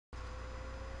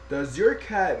Does your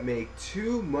cat make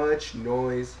too much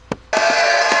noise?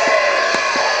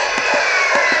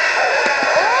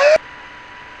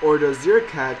 Or does your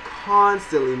cat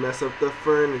constantly mess up the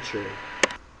furniture?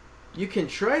 You can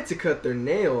try to cut their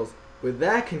nails, but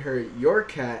that can hurt your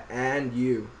cat and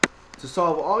you. To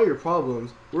solve all your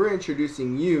problems, we're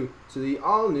introducing you to the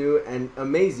all-new and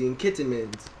amazing Kitten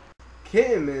Mints.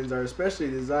 Kitten Mints are especially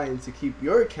designed to keep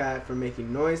your cat from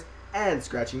making noise and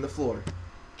scratching the floor.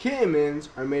 Kitten Mints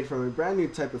are made from a brand new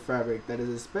type of fabric that is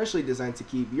especially designed to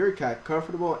keep your cat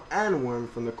comfortable and warm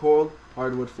from the cold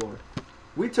hardwood floor.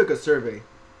 We took a survey,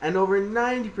 and over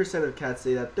 90% of cats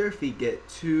say that their feet get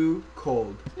too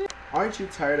cold. Aren't you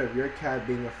tired of your cat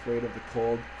being afraid of the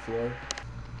cold floor?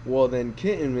 Well then,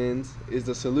 Kitten Mints is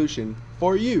the solution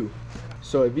for you.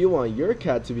 So if you want your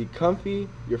cat to be comfy,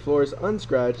 your floors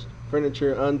unscratched,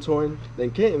 furniture untorn, then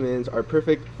Kitten Mints are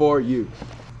perfect for you.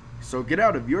 So get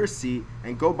out of your seat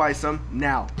and go buy some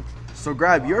now. So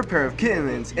grab your pair of Kitten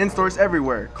Mints in stores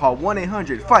everywhere. Call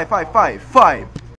 1-800-555-5